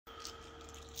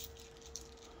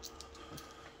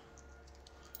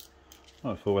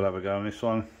I thought we'll have a go on this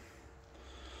one.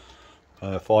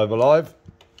 5 Alive,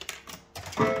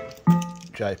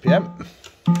 JPM.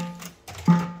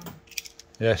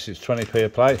 Yes, it's 20p a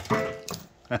play.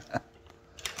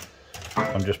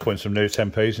 I'm just putting some new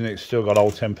 10p's in it. It's still got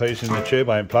old 10p's in the tube.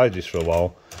 I haven't played this for a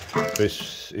while. But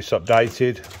it's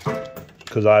updated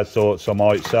because I had thoughts I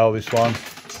might sell this one.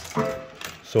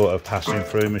 Sort of passing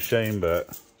through machine,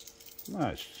 but no,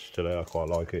 it's still there. I quite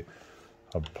like it.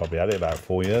 I've probably had it about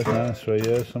 4 years now, 3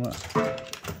 years, something.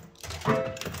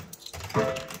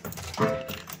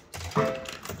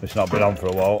 It's not been on for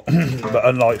a while, but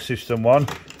unlike System 1,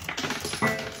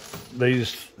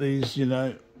 these, you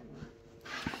know,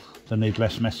 they need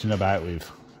less messing about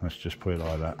with. Let's just put it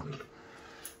like that.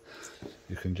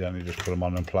 You can generally just put them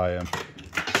on and play them.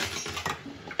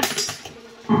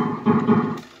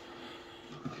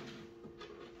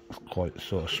 Quite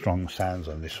sort of strong sounds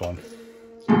on this one.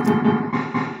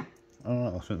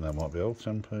 Oh, I think that might be old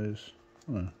 10p's.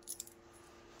 Oh,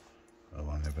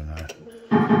 I never know.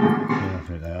 Yeah, I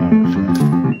think they are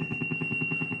actually.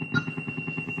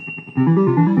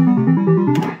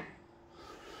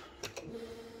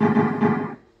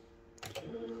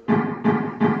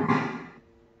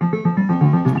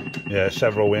 Yeah,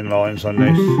 several win lines on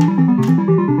this.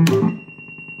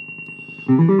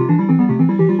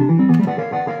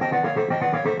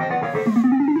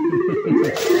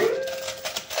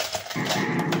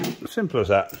 Simple as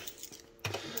that.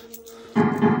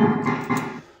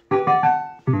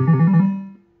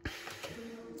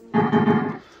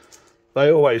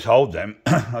 They always hold them.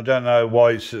 I don't know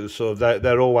why it's sort of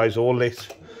they're always all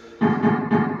lit.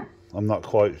 I'm not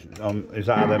quite. Is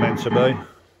that how they're meant to be,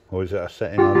 or is it a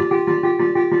setting on?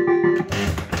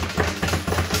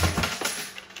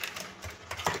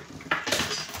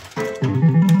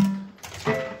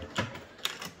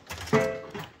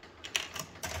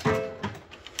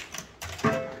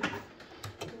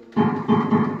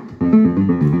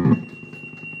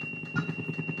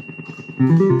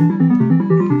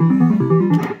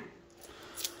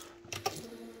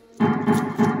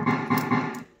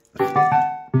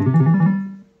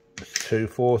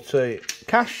 240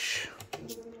 cash.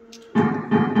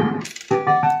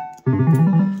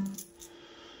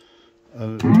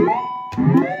 And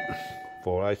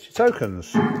 480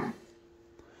 tokens.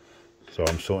 So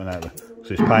I'm sorting out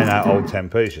because it's paying out old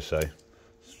 10p's, you see.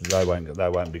 They won't be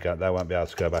able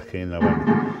to go back in. The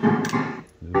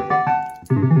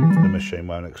machine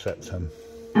won't accept them.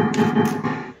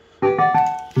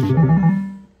 So,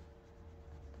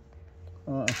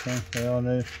 okay, they are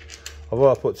new.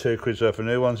 Although I put £2 worth of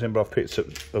new ones in, but I've picked up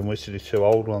unwittingly 2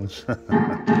 old ones. 2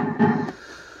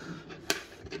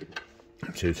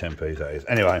 10p's that is.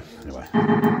 Anyway.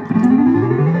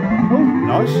 Oh,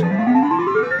 nice.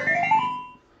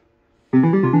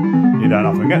 You don't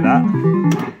often get that.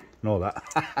 Nor that.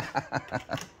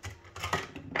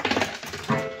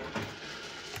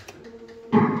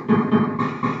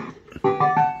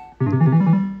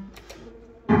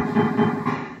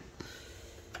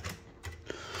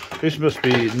 This must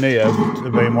be near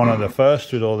to being one of the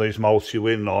first with all these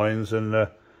multi-win lines, and the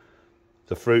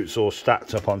fruits all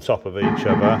stacked up on top of each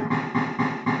other.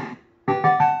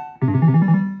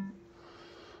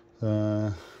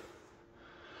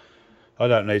 I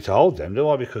don't need to hold them, do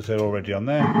I? Because they're already on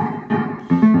there.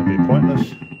 That'd be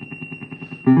pointless.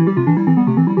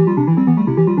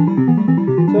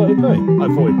 30p?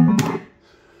 Oh, 40. I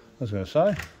was going to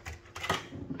say.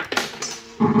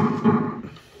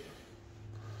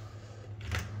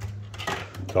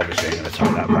 Obviously I'm going to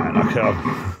take that back. I can.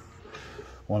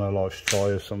 One of life's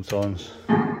trials sometimes.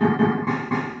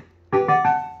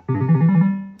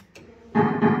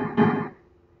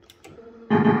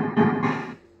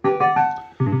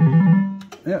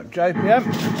 Yep, JPM.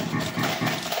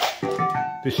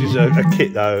 This is a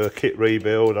kit though, a kit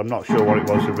rebuild. I'm not sure what it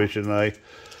was originally,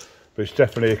 but it's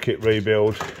definitely a kit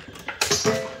rebuild.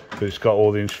 But it's got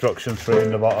all the instructions for it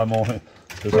in the bottom.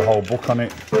 There's a whole book on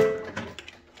it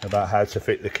about how to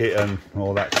fit the kit and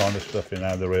all that kind of stuff, you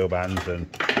know, the reel bands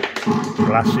and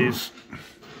glasses.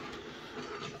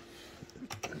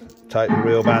 Take the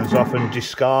reel bands off and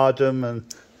discard them, and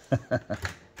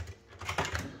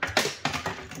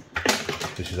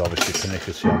this is obviously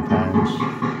pernickety on pounds,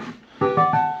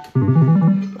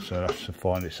 so it has to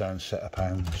find its own set of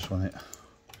pounds, won't it?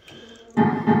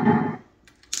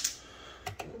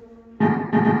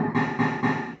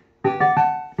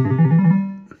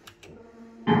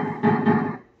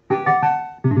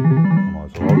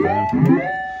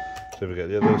 See if we get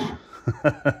the others.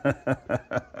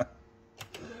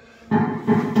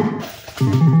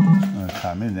 They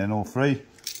come in then, all three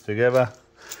together.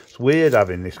 It's weird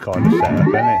having this kind of setup,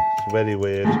 isn't it? It's very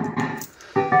weird.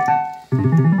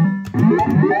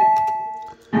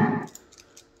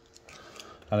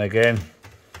 And again,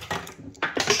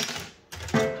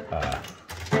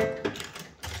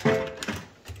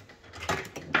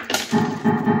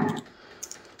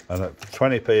 and at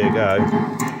 20p a go,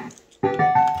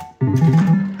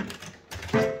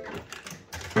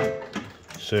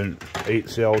 soon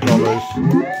eats the old dollars.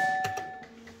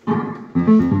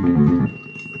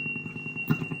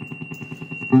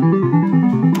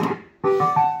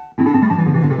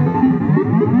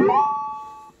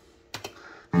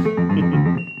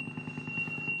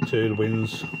 Two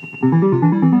wins,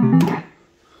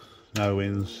 no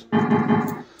wins.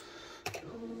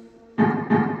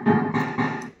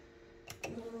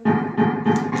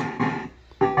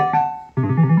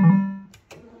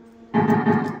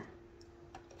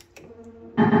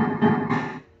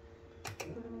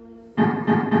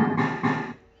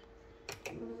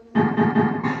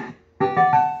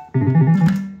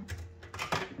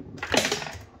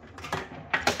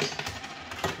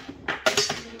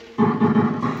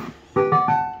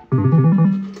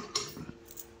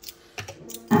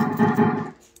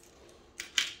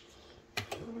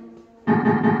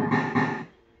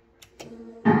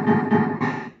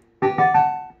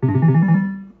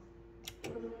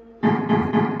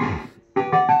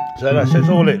 So that says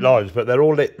all lit lives, but they're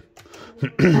all lit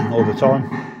all the time.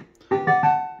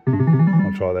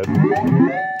 I'll try them.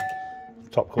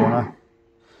 Top corner.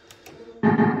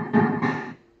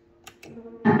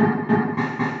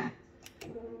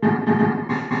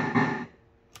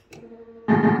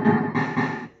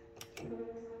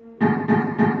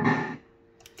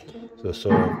 So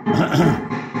sort of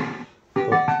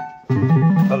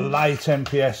a late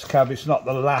MPS cab. It's not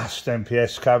the last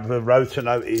MPS cab. The rotor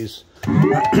note is.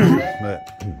 But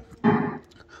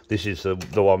this is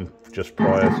the one just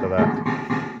prior to that.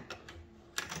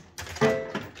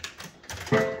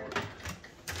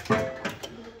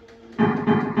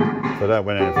 If I don't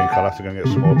win anything, I'll have to go and get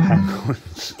some more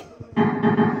penguins.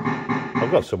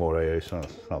 I've got some more here, so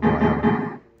it's not that I haven't.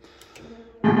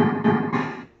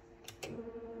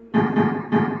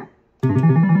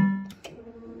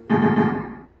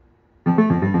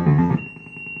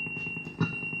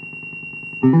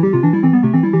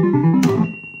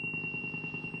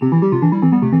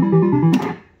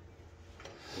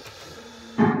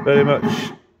 Very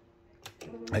much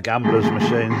a gambler's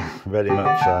machine, very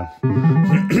much so.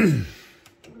 I'm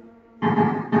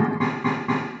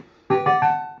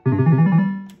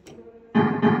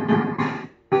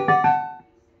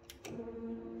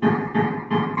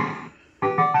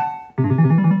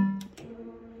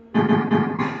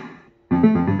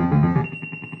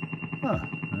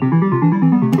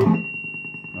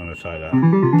going to say that.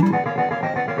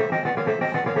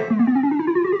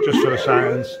 Just for the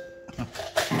sounds.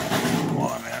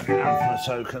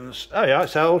 Tokens. Oh yeah,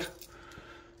 it's held.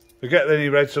 We get any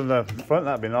reds on the front,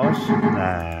 that'd be nice.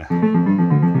 Nah.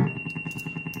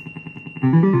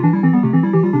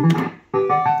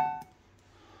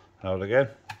 Held again.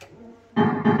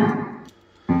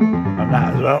 And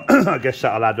that as well. I guess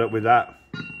that'll add up with that.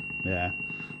 Yeah,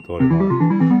 thought it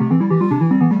might.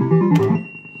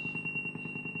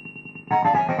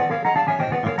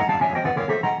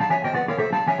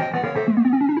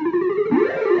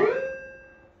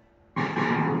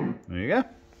 There you go.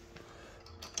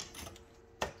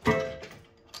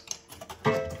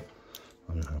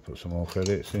 I'm just going to put some more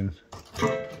credits in.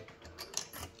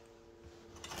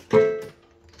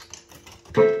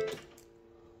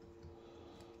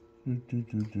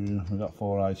 We've got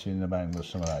 480 in the bank, but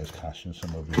some of that is cash and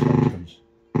some of it is tokens.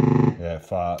 Yeah,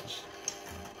 farts.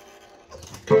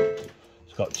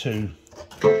 It's got two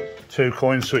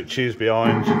coin switches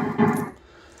behind.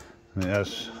 And it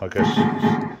has, I guess,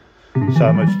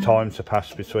 so much time to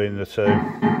pass between the two.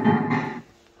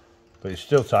 But it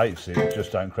still takes it,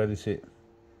 just don't credit it.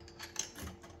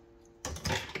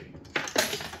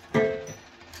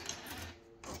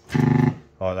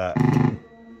 Like that.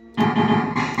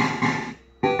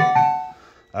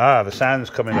 Ah, the sound's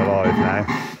coming alive now.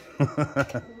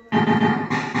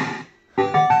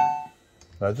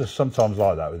 I just sometimes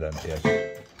like that with MPS.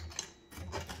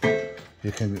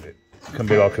 You can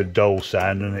be like a dull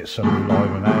sound and it's something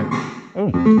live and out. Oh,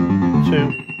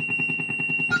 two.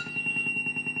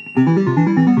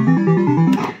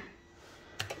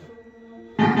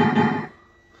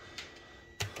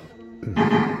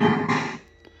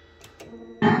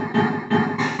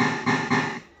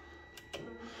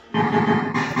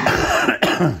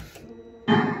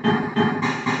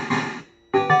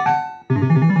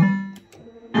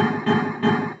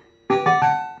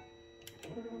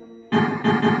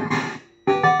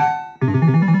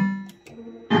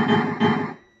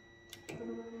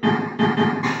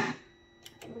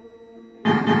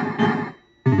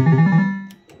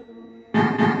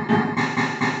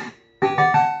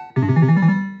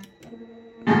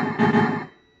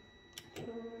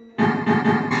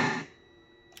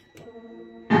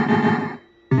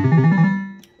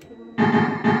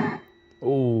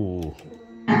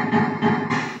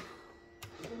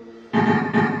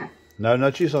 No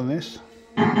nudges on this.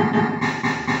 Cash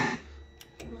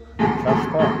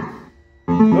pot.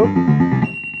 Oh,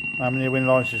 how many win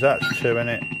lines is that? 2 in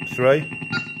it. 3.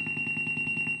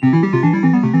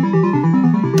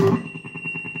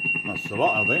 That's a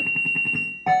lot, I think.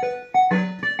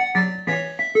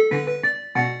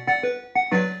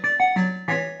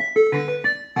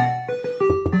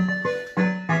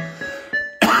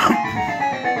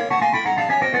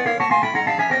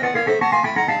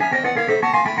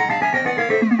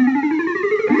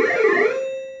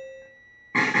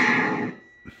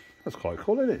 That's quite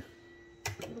cool, isn't it?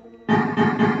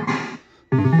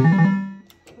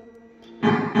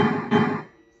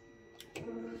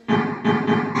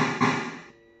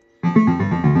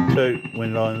 Two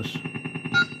win lines.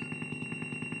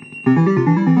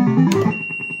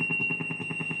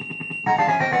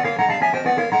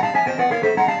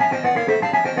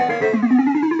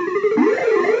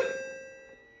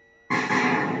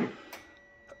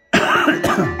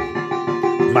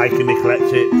 Making me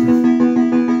collect it.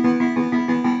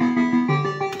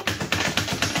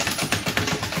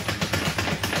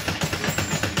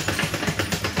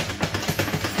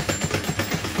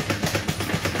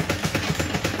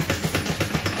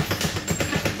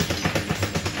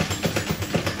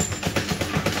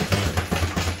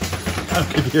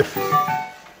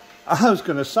 I was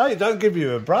going to say, don't give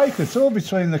you a break at all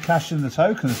between the cash and the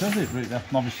tokens, does it?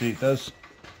 Obviously it does.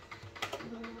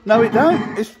 No, it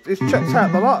don't. It's checked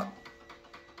out the lot.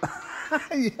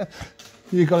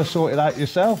 You've got to sort it out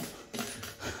yourself.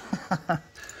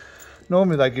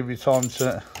 Normally they give you time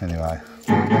to... Anyway.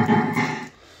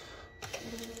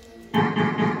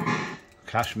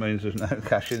 Cash means there's no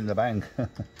cash in the bank.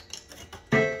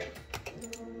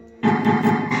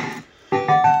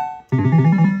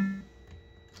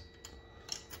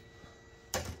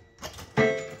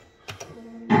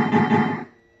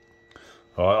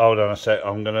 Alright, hold on a sec.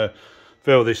 I'm gonna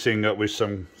fill this thing up with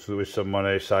some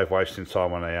money, save wasting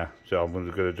time on here. So I'm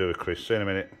gonna do a Chris. See you in a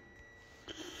minute.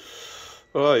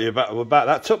 Alright, we're back.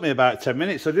 That took me about 10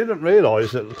 minutes. I didn't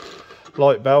realise that,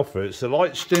 like Belford's, the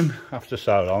lights dim after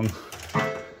so long.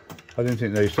 I didn't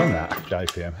think they'd done that,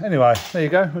 JPM. Anyway, there you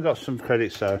go. We've got some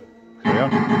credits, so carry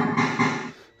on.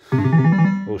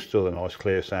 Oh, still a nice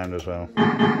clear sound as well.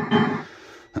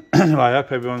 Anyway, I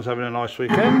hope everyone's having a nice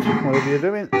weekend, whatever you're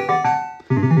doing.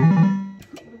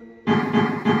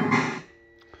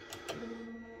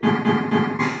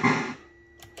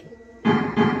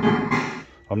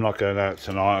 I'm not going out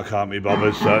tonight, I can't be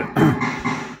bothered, so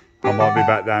I might be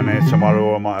back down here tomorrow,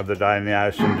 or I might have the day in the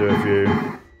house and do a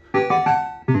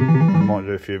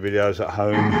few videos at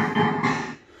home.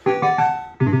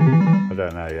 I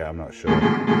don't know yet, I'm not sure.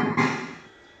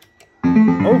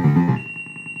 Oh!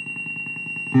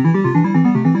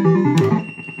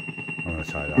 I'm going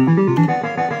to try that.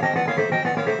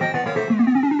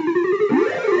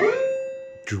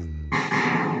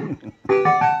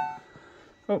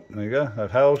 Oh, there you go,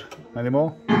 I've held. Any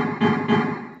more?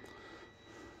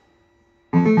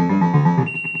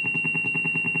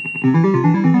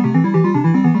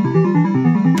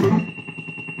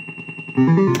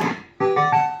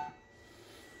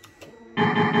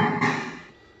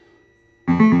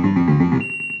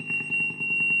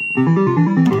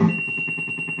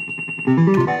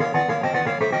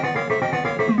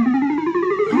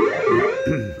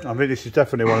 I mean, this is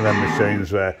definitely one of them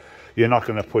machines where you're not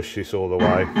going to push this all the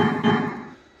way,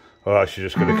 or else you're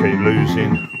just going to keep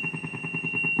losing.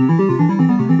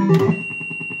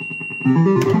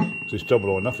 So it's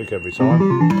double or nothing every time.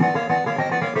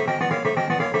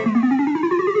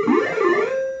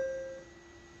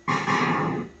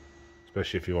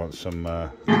 Especially if you want some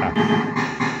cash.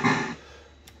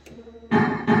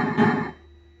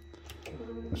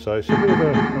 So it's a bit of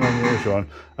an unusual one.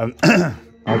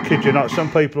 I kid you not, some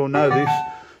people will know this.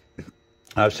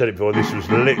 I've said it before, this was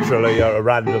literally a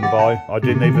random buy. I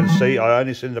didn't even see it, I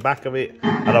only seen the back of it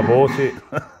and I bought it.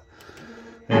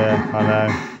 Yeah, I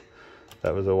know.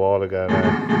 That was a while ago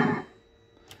now.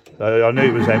 So I knew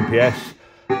it was MPS.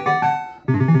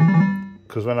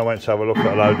 Because when I went to have a look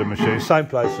at a load of machines, same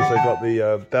place as they got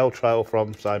the bell trail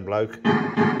from, same bloke.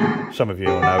 Some of you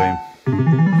will know him.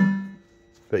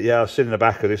 But yeah, I was sitting in the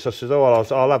back of this, I said, oh, well,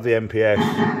 I'll have the MPS.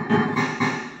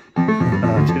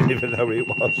 I didn't even know what it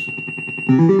was.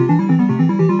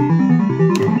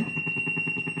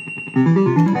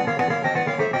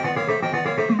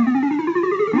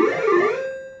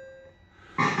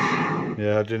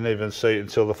 Yeah, I didn't even see it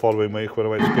until the following week when I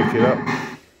went to pick it up.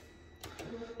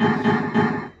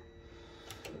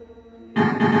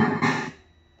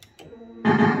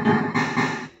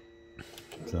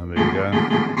 So there you go.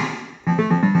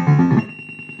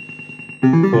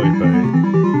 40p.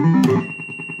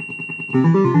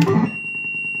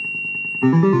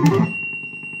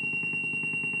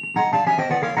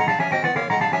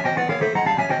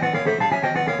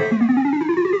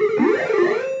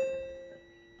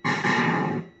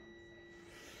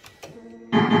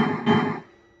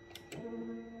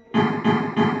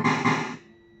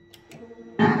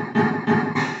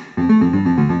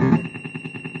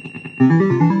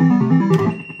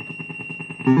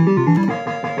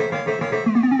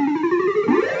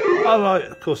 I like,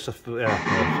 of course, yeah,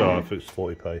 sorry, I thought it's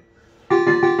 40p.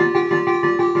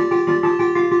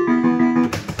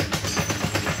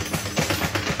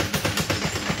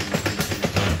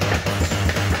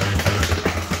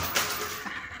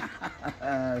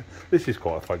 This is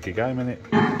quite a funky game, isn't it?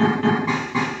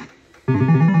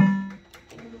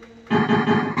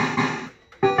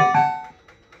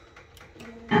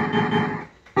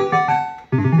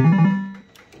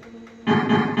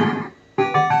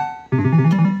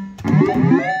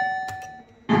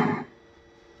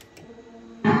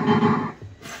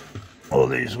 All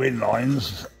these wind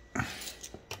lines.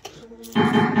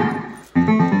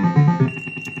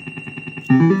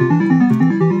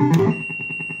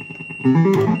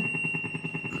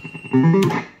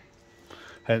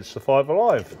 Hence the 5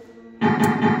 Alive.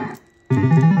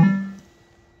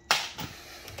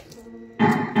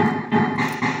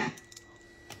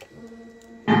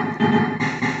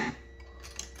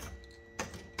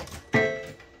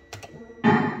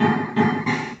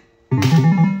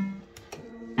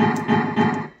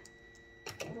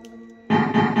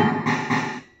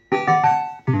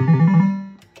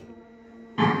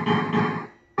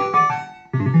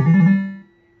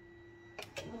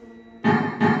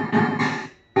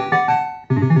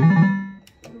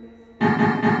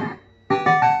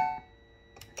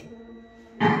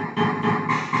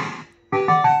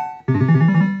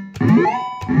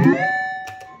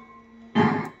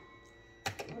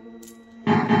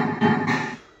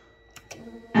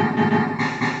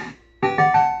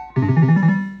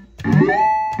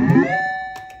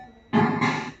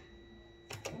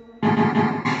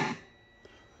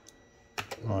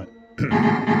 Right.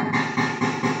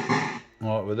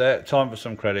 Right, with that, time for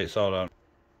some credits, hold on.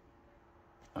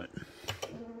 Right.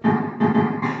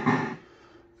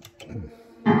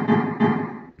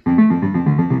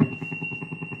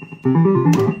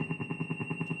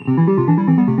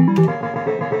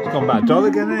 It's gone back dog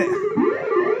again, isn't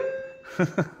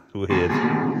it? Weird.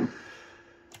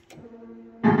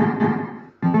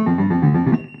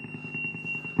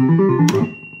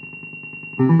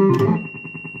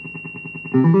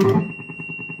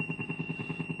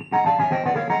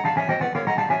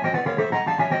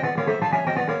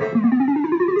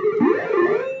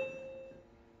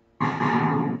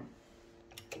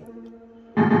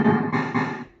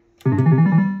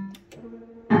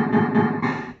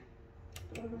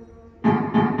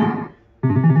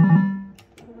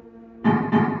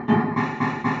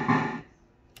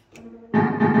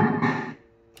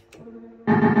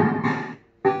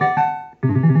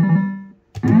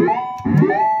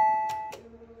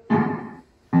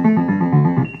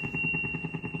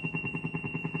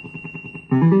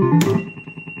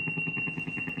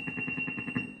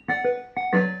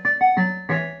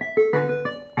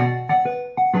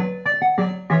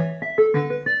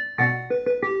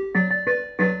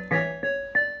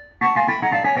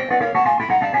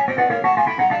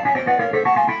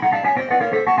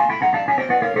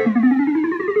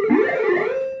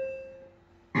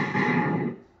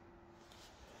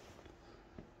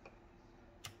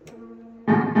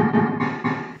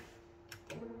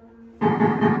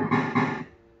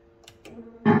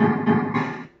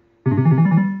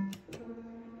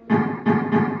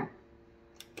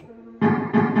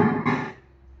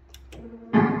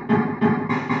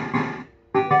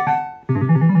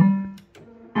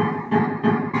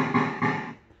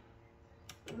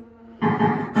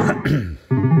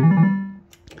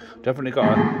 Definitely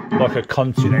got like a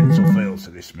continental feel to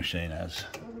this machine has.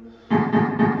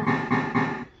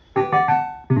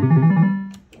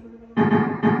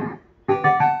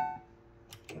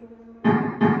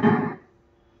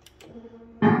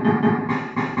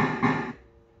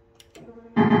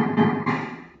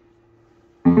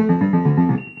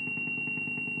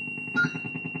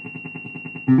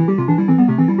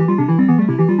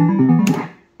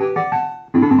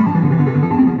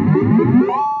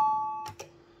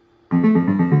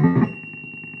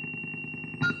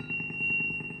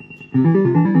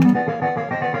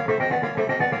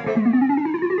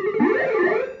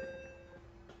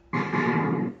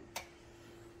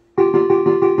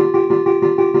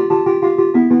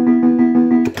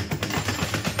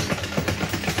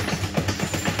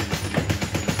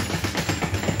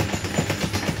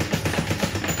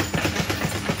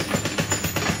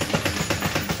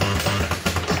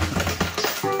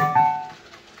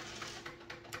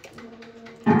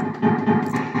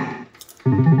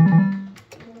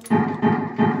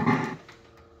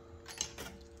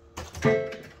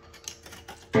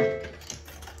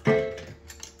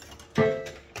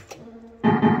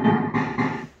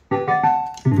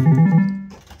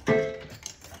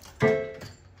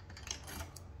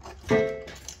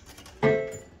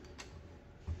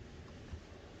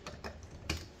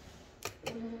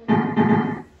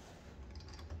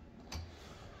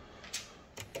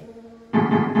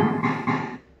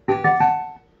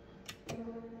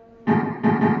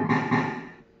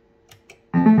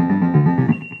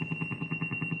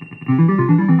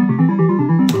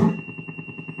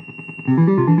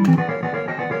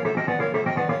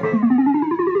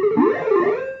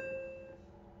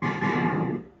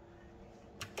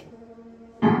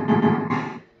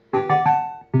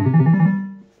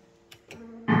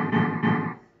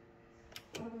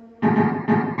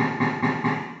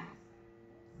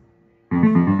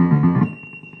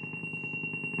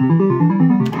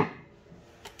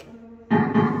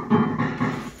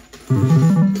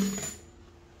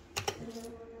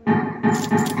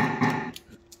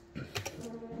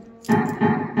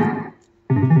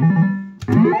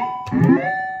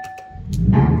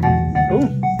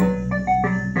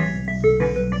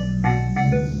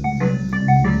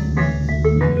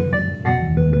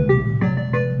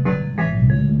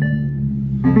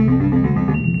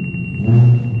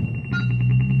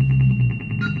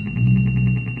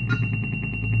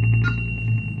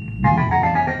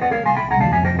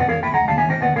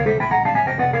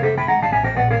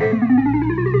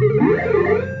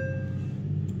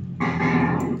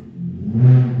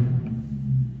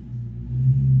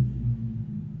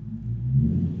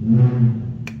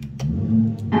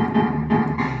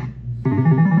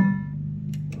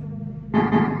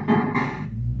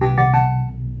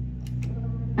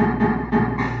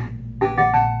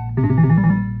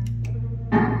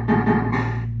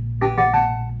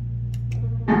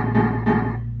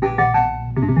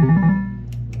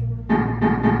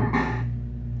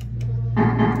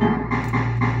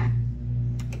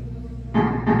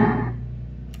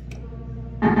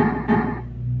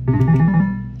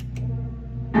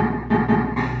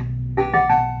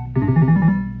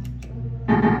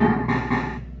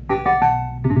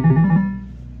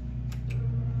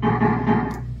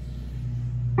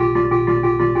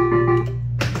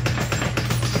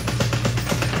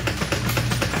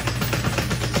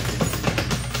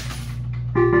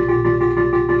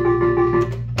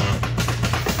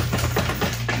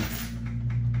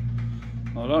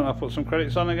 I'll put some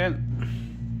credits on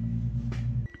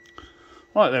again.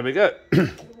 Right, there we go.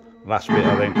 Last bit,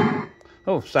 I think.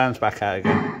 Oh, sound's back out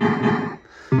again.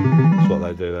 That's what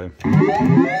they do though.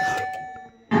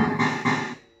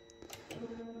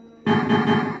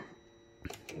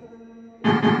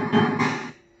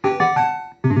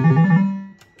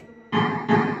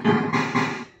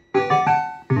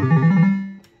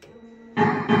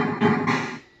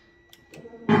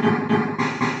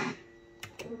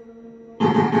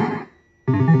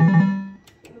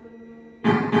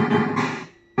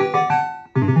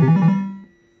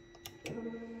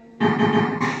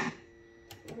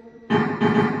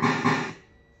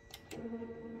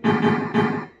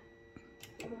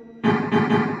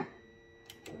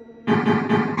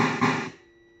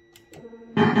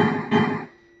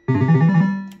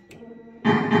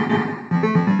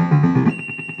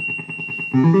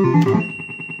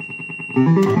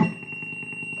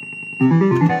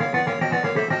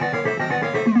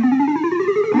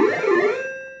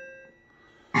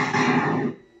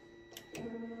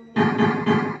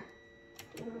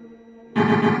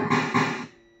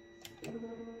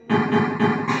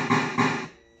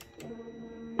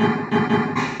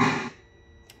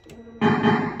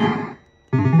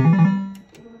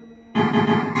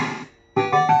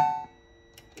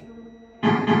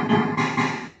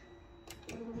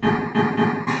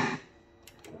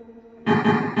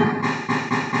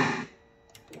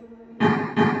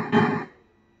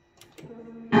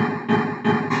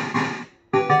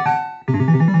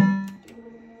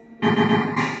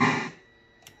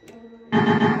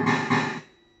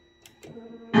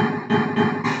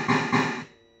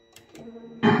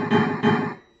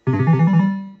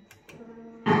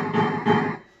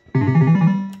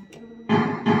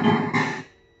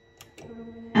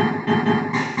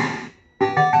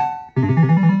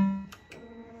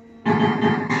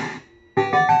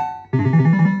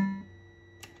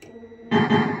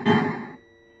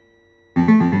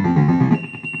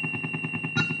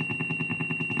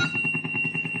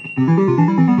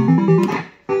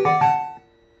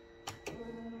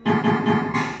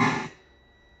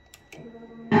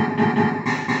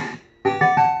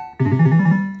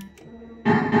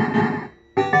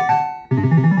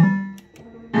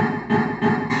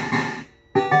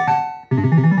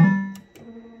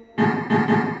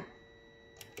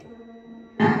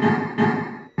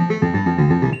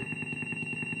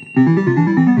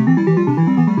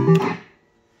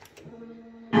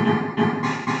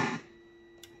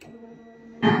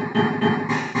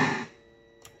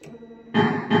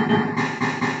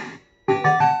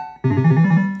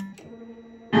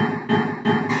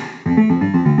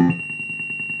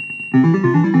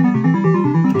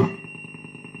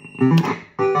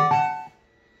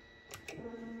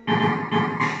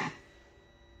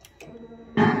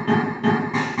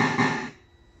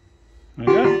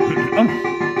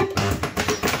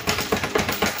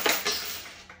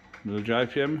 with a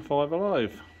JPM 5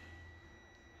 Alive.